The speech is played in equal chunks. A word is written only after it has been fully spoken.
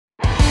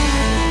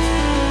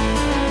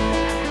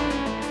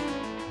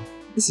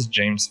This is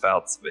James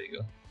Fouts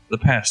Vega, the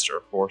pastor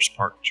of Forest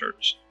Park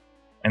Church,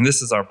 and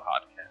this is our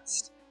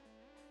podcast.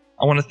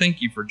 I want to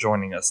thank you for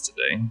joining us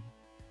today.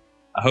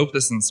 I hope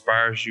this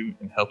inspires you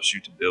and helps you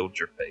to build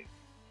your faith.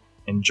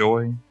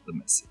 Enjoy the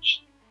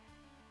message.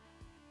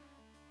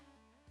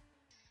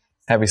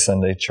 Happy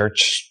Sunday,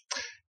 church,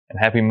 and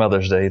happy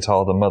Mother's Day to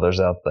all the mothers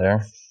out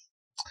there.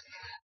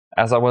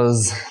 As I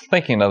was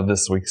thinking of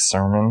this week's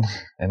sermon,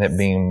 and it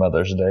being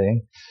Mother's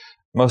Day,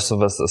 most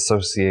of us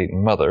associate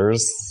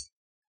mothers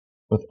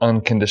with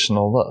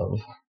unconditional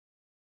love.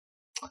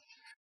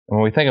 And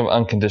when we think of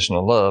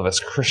unconditional love, as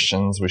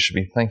Christians, we should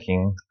be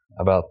thinking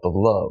about the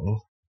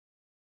love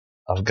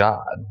of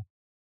God.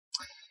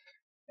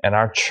 And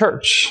our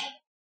church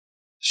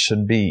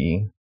should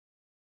be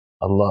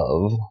a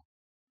love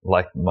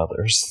like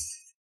mothers.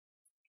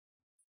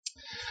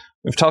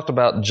 We've talked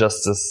about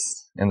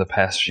justice in the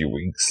past few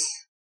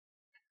weeks.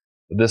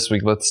 But this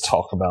week, let's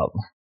talk about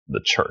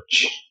the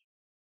church.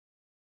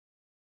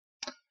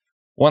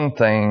 One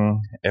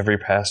thing every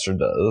pastor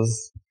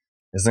does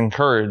is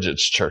encourage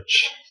its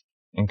church,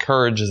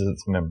 encourages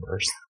its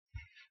members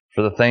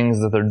for the things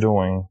that they're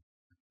doing,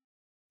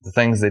 the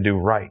things they do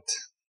right.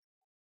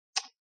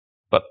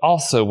 But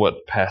also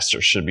what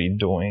pastors should be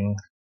doing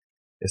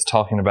is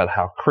talking about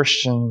how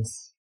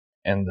Christians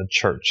and the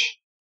church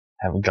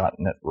have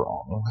gotten it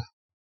wrong.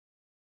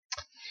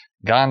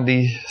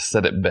 Gandhi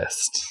said it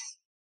best.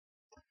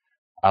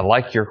 I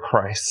like your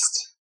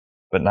Christ,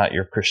 but not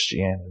your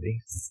Christianity.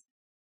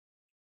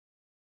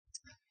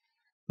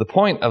 The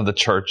point of the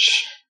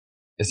church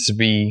is to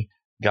be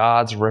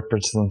God's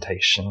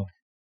representation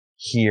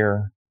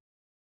here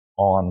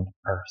on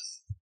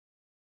earth.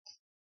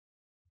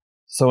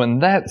 So in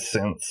that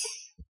sense,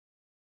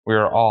 we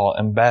are all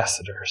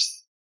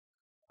ambassadors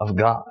of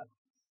God.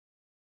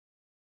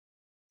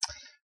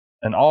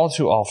 And all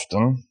too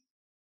often,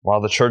 while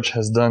the church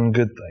has done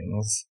good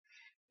things,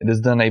 it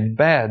has done a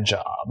bad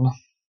job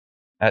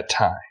at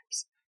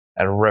times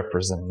at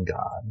representing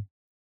God.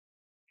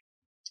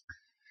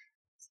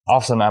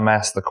 Often I'm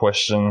asked the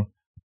question,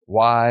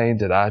 why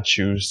did I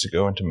choose to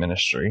go into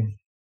ministry?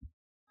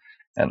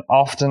 And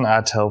often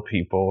I tell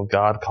people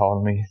God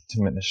called me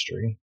to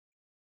ministry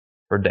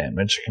for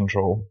damage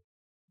control.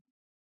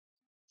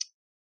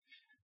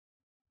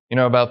 You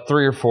know, about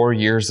 3 or 4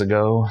 years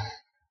ago,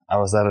 I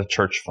was at a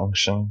church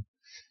function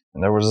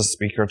and there was a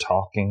speaker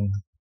talking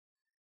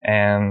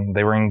and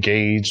they were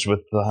engaged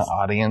with the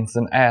audience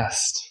and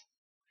asked,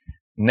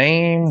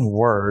 name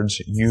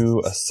words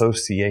you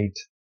associate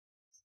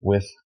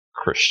with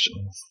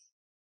Christians.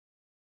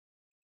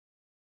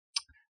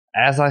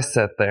 As I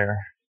sat there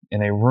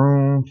in a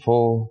room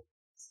full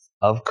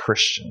of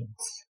Christians,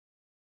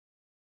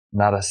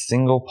 not a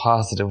single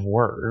positive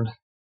word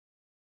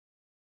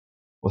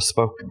was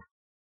spoken.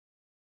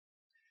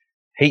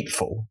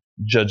 Hateful,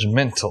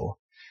 judgmental,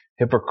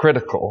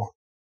 hypocritical,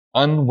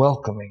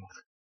 unwelcoming,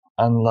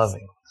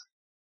 unloving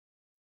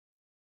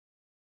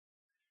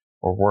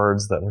were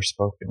words that were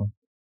spoken.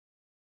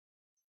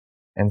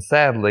 And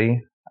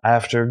sadly, I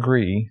have to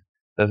agree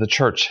that the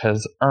church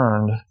has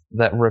earned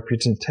that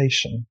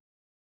reputation.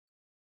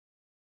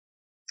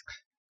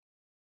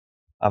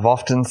 I've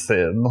often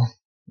said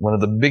one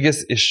of the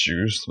biggest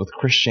issues with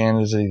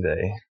Christianity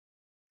today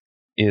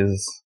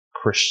is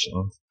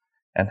Christians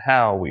and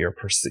how we are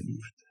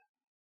perceived.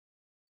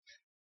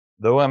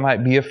 Though it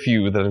might be a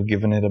few that have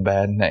given it a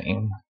bad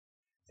name,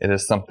 it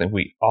is something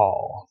we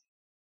all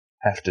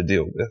have to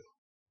deal with.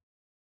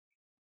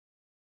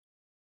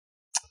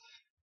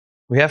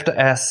 We have to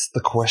ask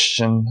the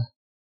question,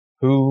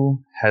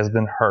 who has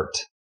been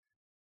hurt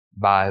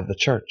by the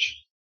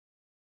church?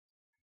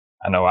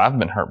 I know I've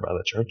been hurt by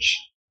the church.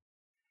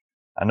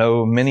 I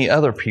know many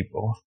other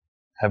people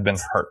have been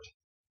hurt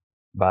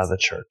by the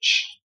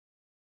church.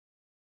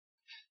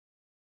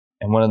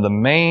 And one of the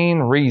main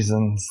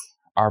reasons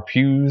our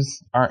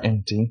pews are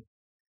empty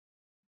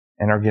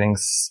and are getting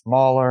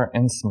smaller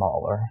and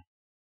smaller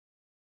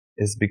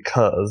is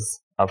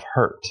because of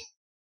hurt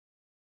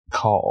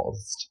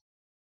caused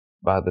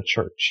by the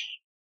church.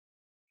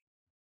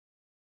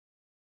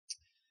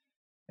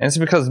 And it's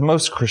because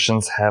most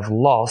Christians have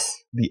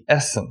lost the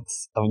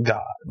essence of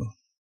God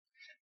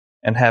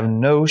and have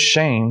no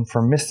shame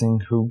for missing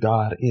who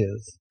God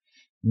is,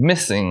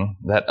 missing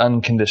that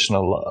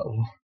unconditional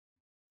love,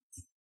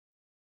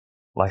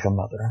 like a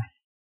mother.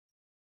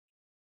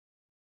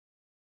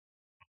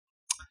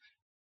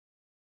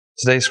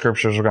 Today's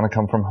scriptures are going to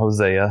come from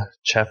Hosea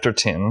chapter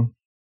 10,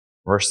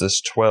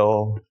 verses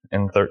 12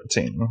 and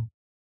 13.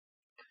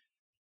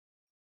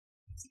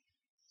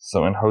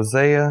 So in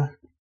Hosea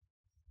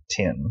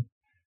 10,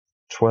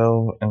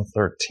 12 and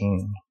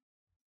 13.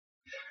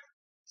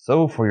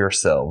 Sow for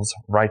yourselves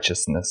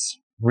righteousness,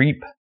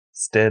 reap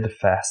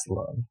steadfast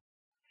love.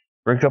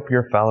 Break up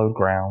your fallow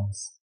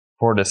grounds,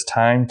 for it is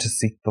time to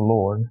seek the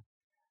Lord,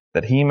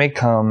 that he may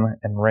come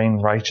and rain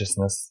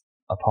righteousness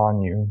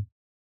upon you.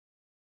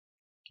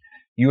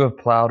 You have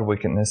plowed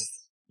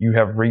wickedness, you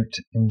have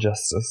reaped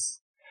injustice,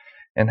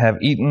 and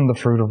have eaten the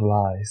fruit of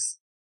lies,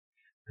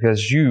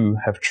 because you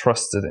have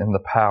trusted in the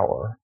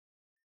power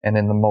and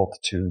in the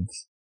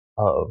multitudes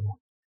of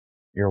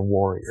your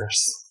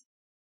warriors.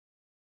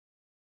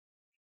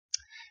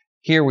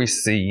 Here we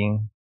see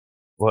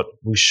what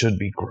we should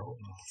be growing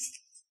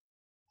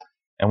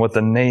and what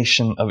the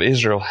nation of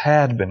Israel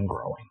had been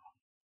growing.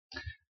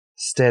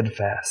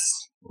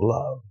 Steadfast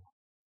love.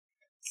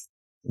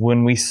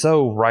 When we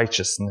sow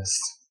righteousness,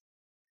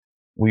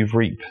 we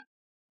reap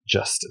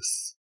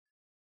justice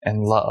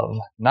and love.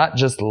 Not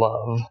just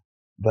love,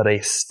 but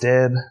a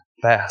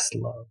steadfast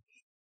love.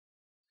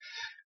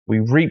 We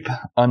reap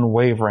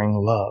unwavering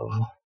love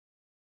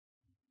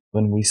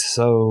when we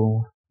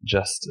sow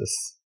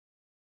justice.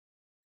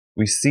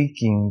 We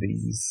seeking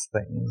these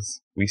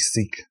things. We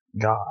seek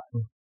God.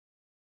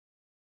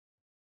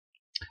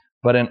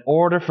 But in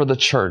order for the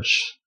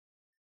church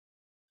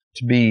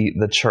to be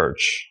the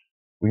church,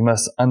 we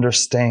must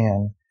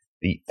understand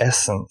the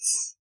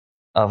essence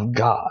of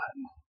God,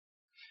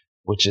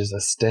 which is a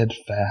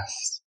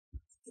steadfast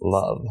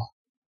love.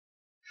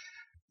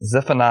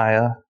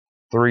 Zephaniah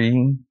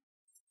 3,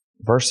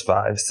 verse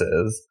 5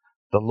 says,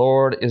 "The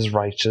Lord is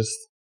righteous,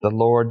 the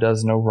Lord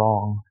does no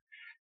wrong.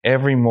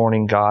 Every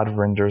morning God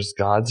renders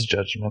God's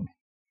judgment,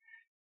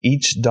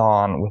 each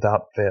dawn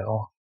without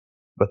fail,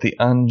 but the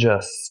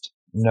unjust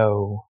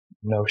know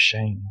no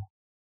shame."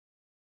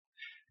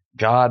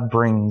 God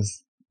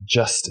brings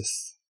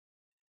justice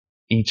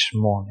each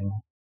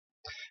morning.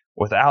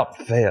 Without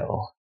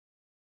fail,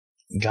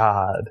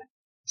 God's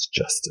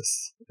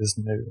justice is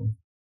new.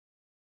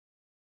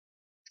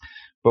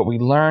 But we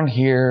learn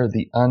here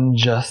the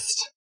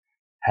unjust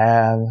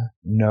have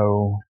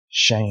no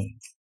shame.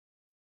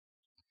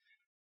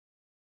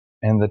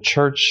 And the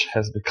church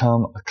has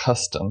become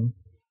accustomed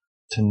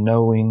to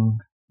knowing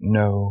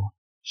no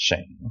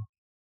shame.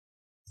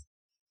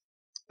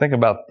 Think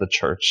about the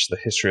church, the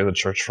history of the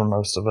church for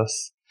most of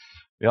us.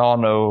 We all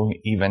know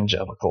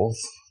evangelicals.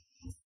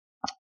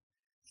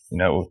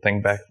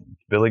 Think back to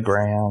Billy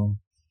Graham,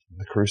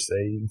 the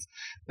Crusades,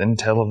 then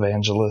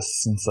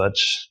televangelists and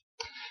such.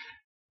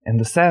 And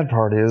the sad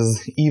part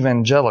is,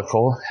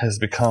 evangelical has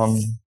become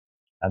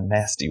a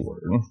nasty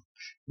word.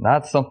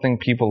 Not something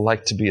people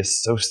like to be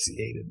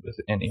associated with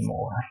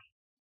anymore.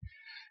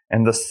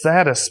 And the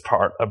saddest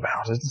part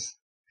about it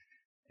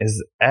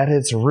is, at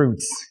its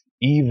roots,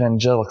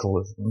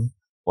 evangelicalism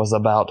was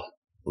about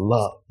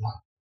love.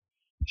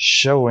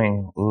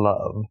 Showing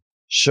love.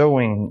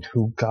 Showing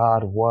who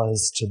God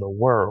was to the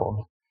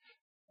world.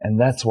 And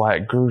that's why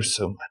it grew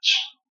so much.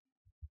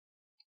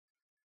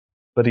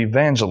 But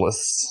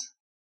evangelists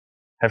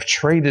have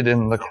traded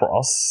in the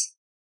cross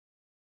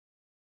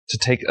to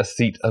take a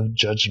seat of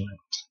judgment,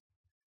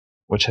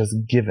 which has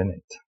given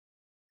it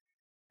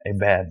a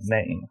bad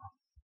name.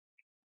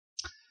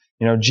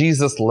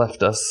 Jesus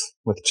left us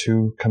with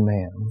 2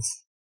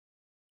 commands.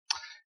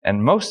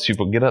 And most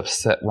people get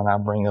upset when I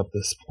bring up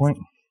this point.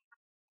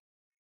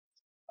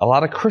 A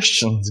lot of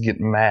Christians get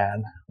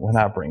mad when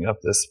I bring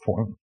up this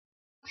point.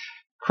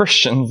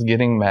 Christians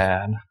getting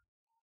mad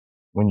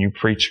when you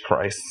preach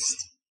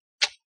Christ.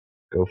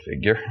 Go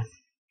figure.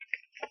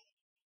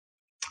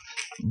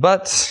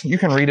 But you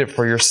can read it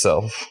for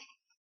yourself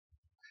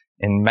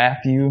in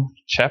Matthew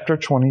chapter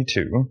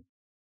 22,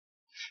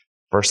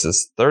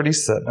 verses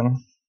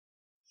 37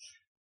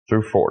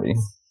 through 40.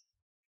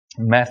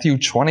 Matthew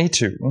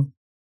 22,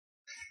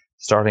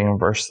 starting in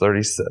verse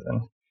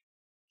 37.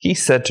 He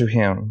said to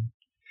him,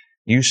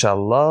 "You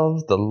shall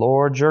love the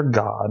Lord your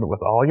God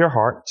with all your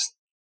heart,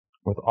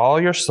 with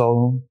all your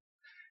soul,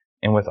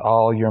 and with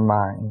all your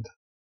mind.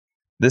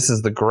 This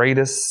is the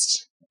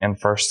greatest and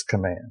first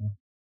command.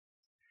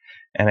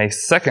 And a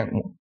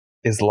second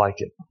is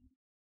like it.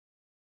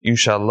 You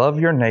shall love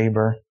your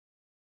neighbor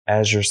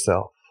as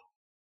yourself.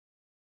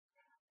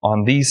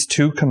 On these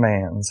 2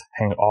 commands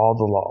hang all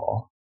the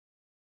law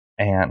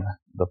and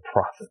the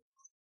prophets."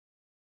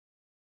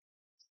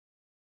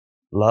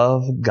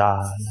 Love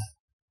God.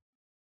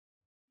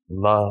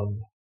 Love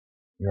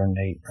your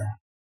neighbor.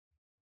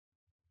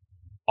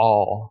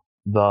 All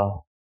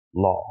the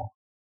law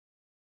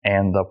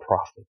and the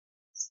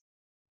prophets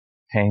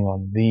hang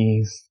on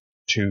these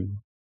 2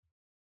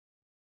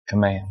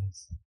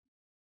 commands.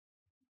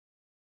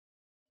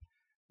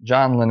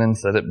 John Lennon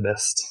said it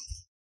best.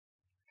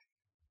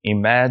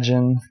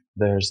 Imagine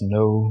there's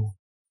no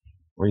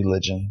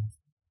religion.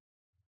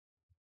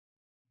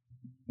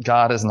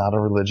 God is not a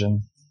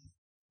religion.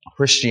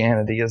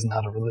 Christianity is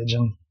not a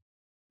religion.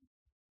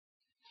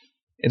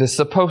 It is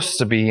supposed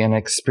to be an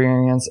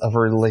experience of a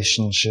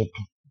relationship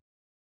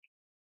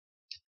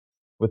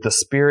with the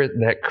Spirit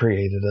that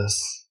created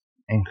us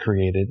and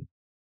created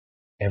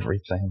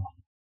everything.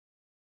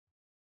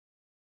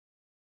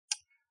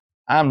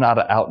 I'm not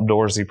an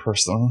outdoorsy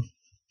person,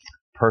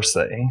 per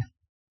se,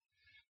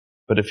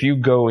 but if you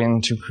go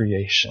into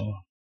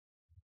creation,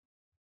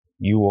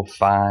 you will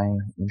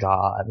find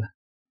God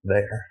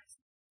there.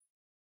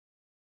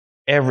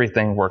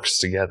 Everything works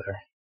together.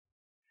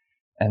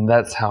 And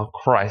that's how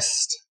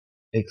Christ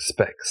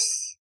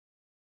expects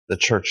the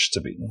church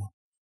to be.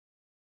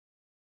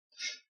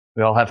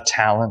 We all have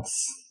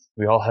talents.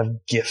 We all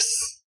have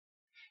gifts.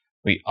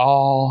 We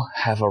all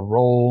have a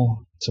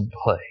role to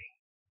play.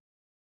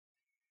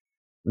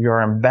 We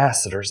are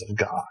ambassadors of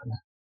God.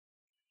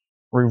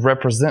 We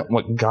represent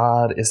what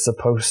God is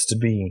supposed to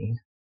be.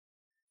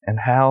 And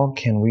how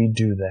can we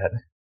do that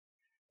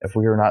if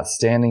we are not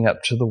standing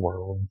up to the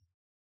world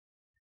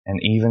and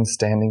even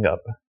standing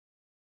up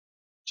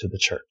to the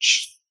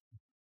church?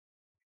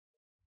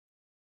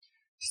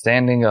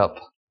 Standing up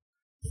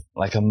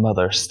like a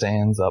mother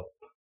stands up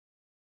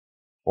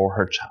for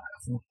her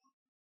child,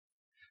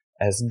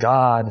 as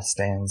God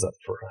stands up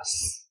for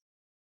us.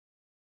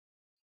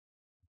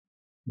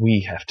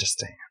 We have to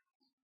stand.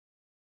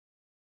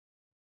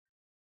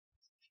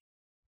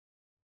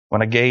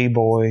 When a gay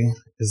boy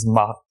is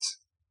mocked,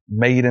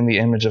 made in the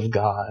image of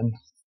God,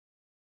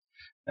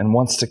 and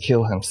wants to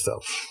kill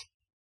himself,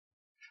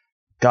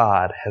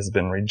 God has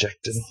been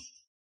rejected.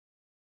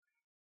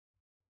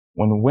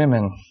 When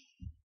women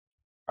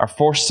are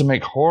forced to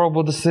make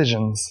horrible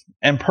decisions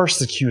and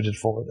persecuted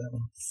for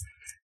them,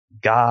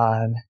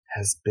 God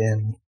has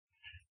been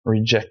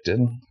rejected.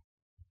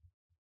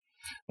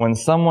 When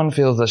someone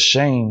feels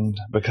ashamed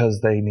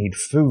because they need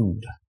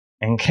food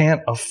and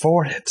can't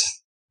afford it,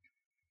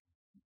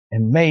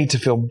 and made to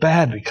feel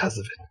bad because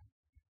of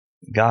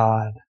it,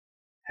 God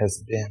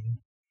has been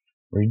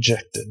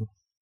rejected.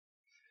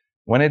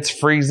 When it's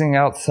freezing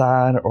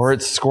outside or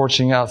it's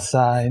scorching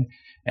outside,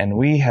 and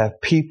we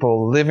have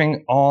people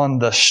living on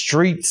the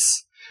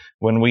streets,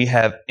 when we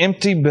have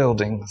empty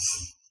buildings,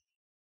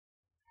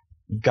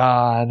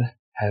 God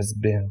has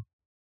been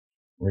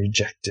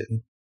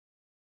rejected.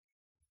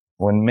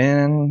 When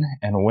men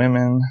and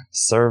women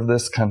serve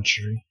this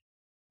country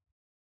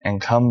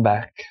and come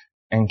back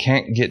and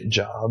can't get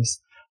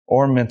jobs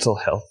or mental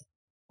health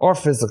or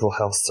physical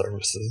health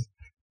services,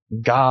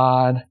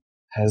 God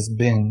has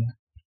been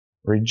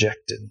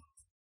rejected.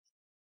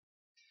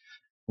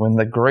 When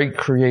the great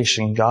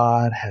creation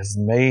God has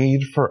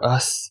made for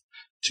us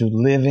to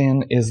live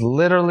in is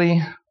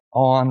literally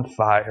on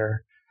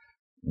fire,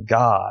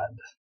 God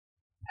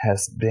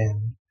has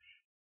been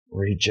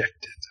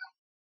rejected.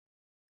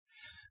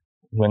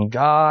 When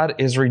God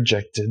is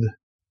rejected,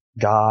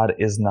 God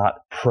is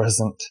not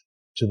present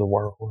to the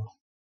world.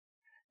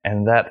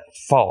 And that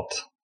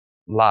fault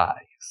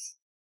lies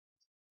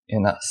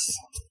in us.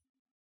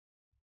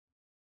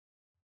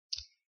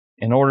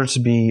 In order to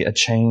be a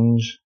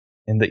change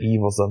in the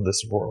evils of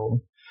this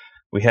world,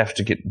 we have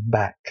to get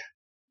back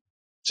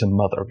to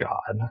Mother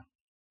God.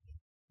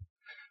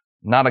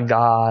 Not a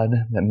God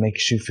that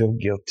makes you feel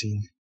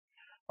guilty,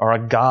 or a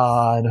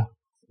God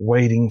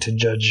waiting to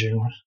judge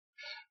you.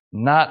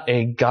 Not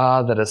a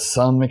God that is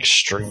some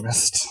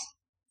extremist.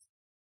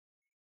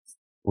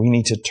 We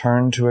need to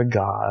turn to a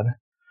God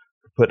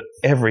who put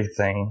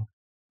everything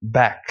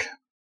back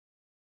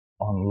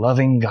on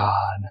loving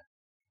God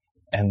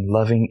and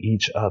loving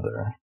each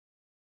other.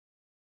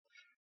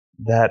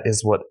 That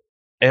is what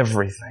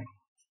everything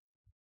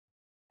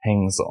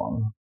hangs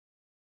on.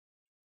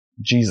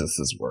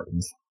 Jesus'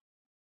 words,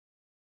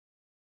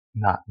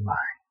 not mine.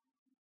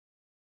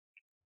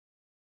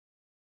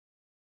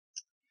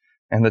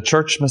 And the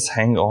church must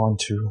hang on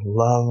to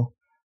love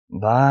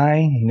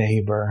thy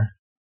neighbor,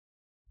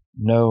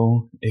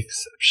 no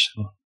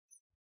exception.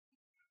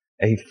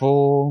 A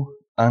full,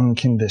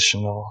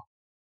 unconditional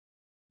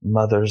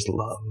mother's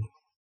love.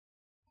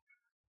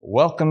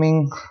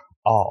 Welcoming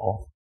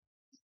all,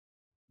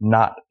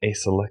 not a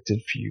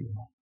selected few.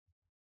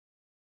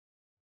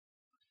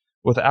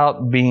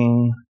 Without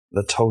being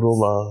the total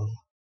love,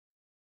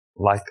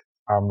 like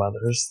our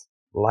mothers,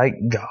 like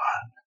God,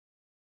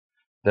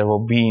 there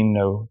will be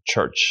no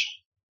church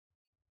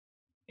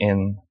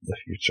in the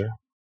future.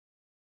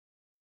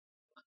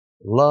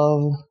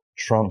 Love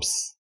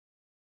trumps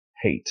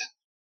hate.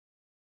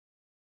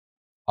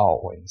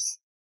 Always.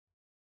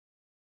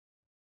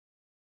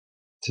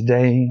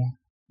 Today,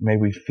 may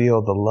we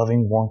feel the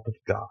loving warmth of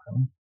God.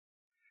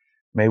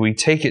 May we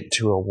take it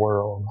to a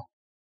world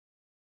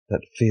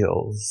that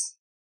feels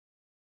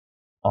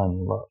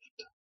unloved.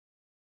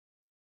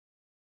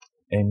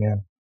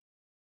 Amen.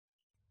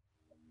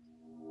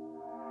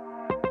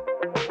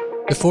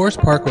 The Forest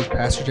Park with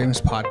Pastor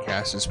James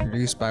podcast is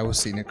produced by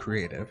Wasina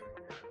Creative.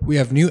 We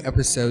have new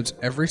episodes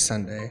every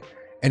Sunday,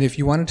 and if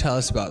you want to tell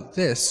us about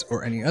this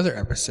or any other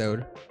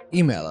episode,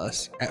 email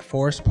us at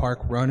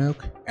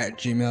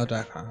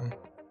forestparkroanoke@gmail.com.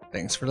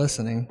 Thanks for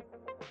listening.